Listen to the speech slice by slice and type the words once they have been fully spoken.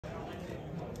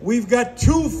we've got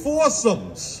two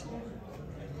foursomes.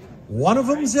 One of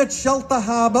them's at Shelter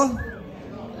Harbor.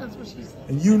 That's what she said.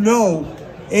 And you know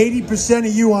 80%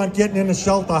 of you aren't getting into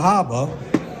Shelter Harbor.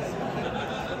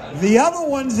 The other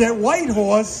one's at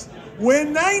Whitehorse, where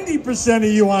 90%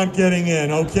 of you aren't getting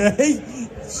in, okay?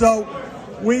 So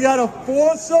we got a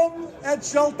foursome at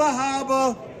Shelter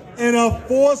Harbor and a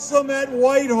foursome at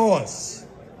Whitehorse.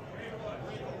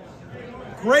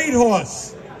 Great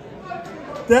Horse.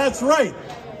 That's right.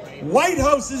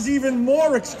 Whitehorse is even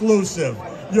more exclusive.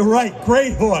 You're right,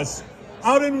 Great Horse.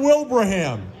 Out in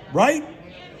Wilbraham, right?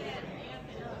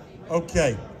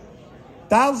 Okay.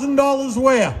 $1,000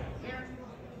 where?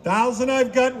 1,000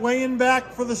 I've got weighing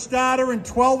back for the starter, and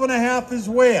 12.5 is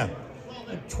where?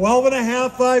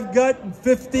 12.5 I've got, and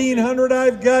 1,500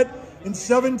 I've got, and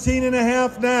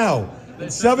 17.5 now. And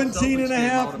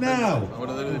 17.5 now.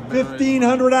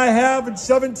 1,500 I have, and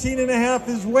 17.5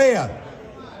 is where?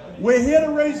 We're here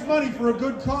to raise money for a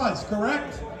good cause,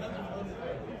 correct?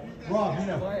 Rob,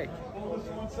 here. Hold this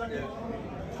 1 second.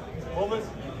 Hold this.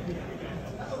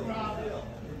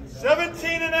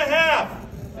 17.5.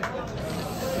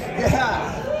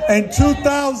 Yeah. And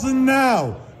 2,000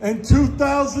 now. And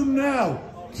 2,000 now.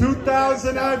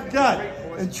 2,000 I've got.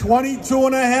 And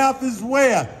 22.5 is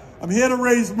where? I'm here to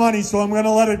raise money, so I'm going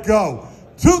to let it go.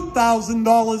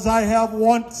 $2,000 I have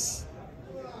once.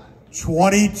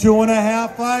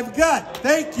 22.5 I've got.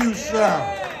 Thank you, sir.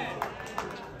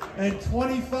 And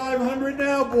 2,500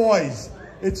 now, boys.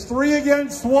 It's 3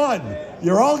 against 1.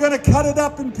 You're all going to cut it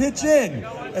up and pitch in.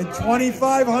 And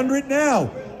 2,500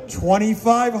 now.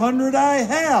 2,500 I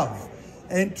have.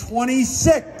 And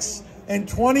 26. And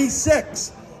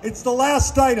 26. It's the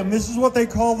last item. This is what they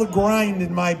call the grind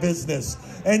in my business.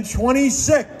 And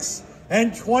 26.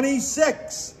 And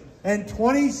 26. And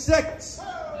 26.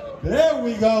 There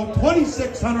we go.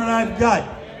 2,600 I've got.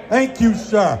 Thank you,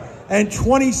 sir. And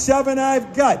 27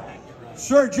 I've got.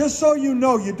 Sir, just so you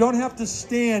know, you don't have to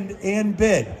stand and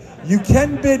bid. You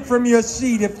can bid from your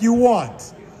seat if you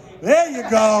want. There you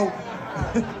go.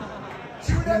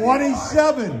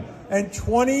 27 and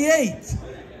 28.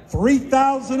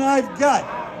 3,000 I've got.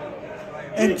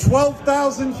 And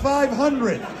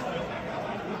 12,500.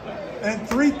 And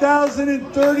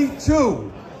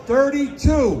 3,032.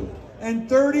 32. And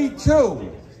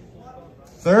 32.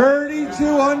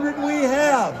 3,200 we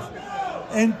have.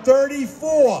 And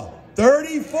 34.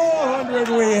 3,400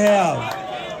 we have.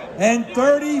 And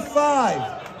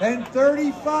 35. And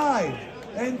 35.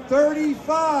 And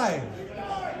 35.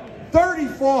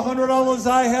 $3,400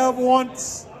 I have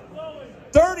once.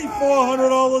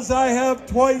 $3,400 I have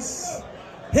twice.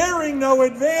 Hearing no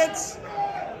advance.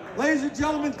 Ladies and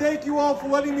gentlemen, thank you all for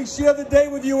letting me share the day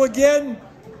with you again.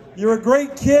 You're a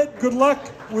great kid. Good luck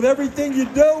with everything you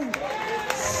do.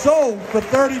 Sold for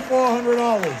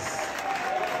 $3,400.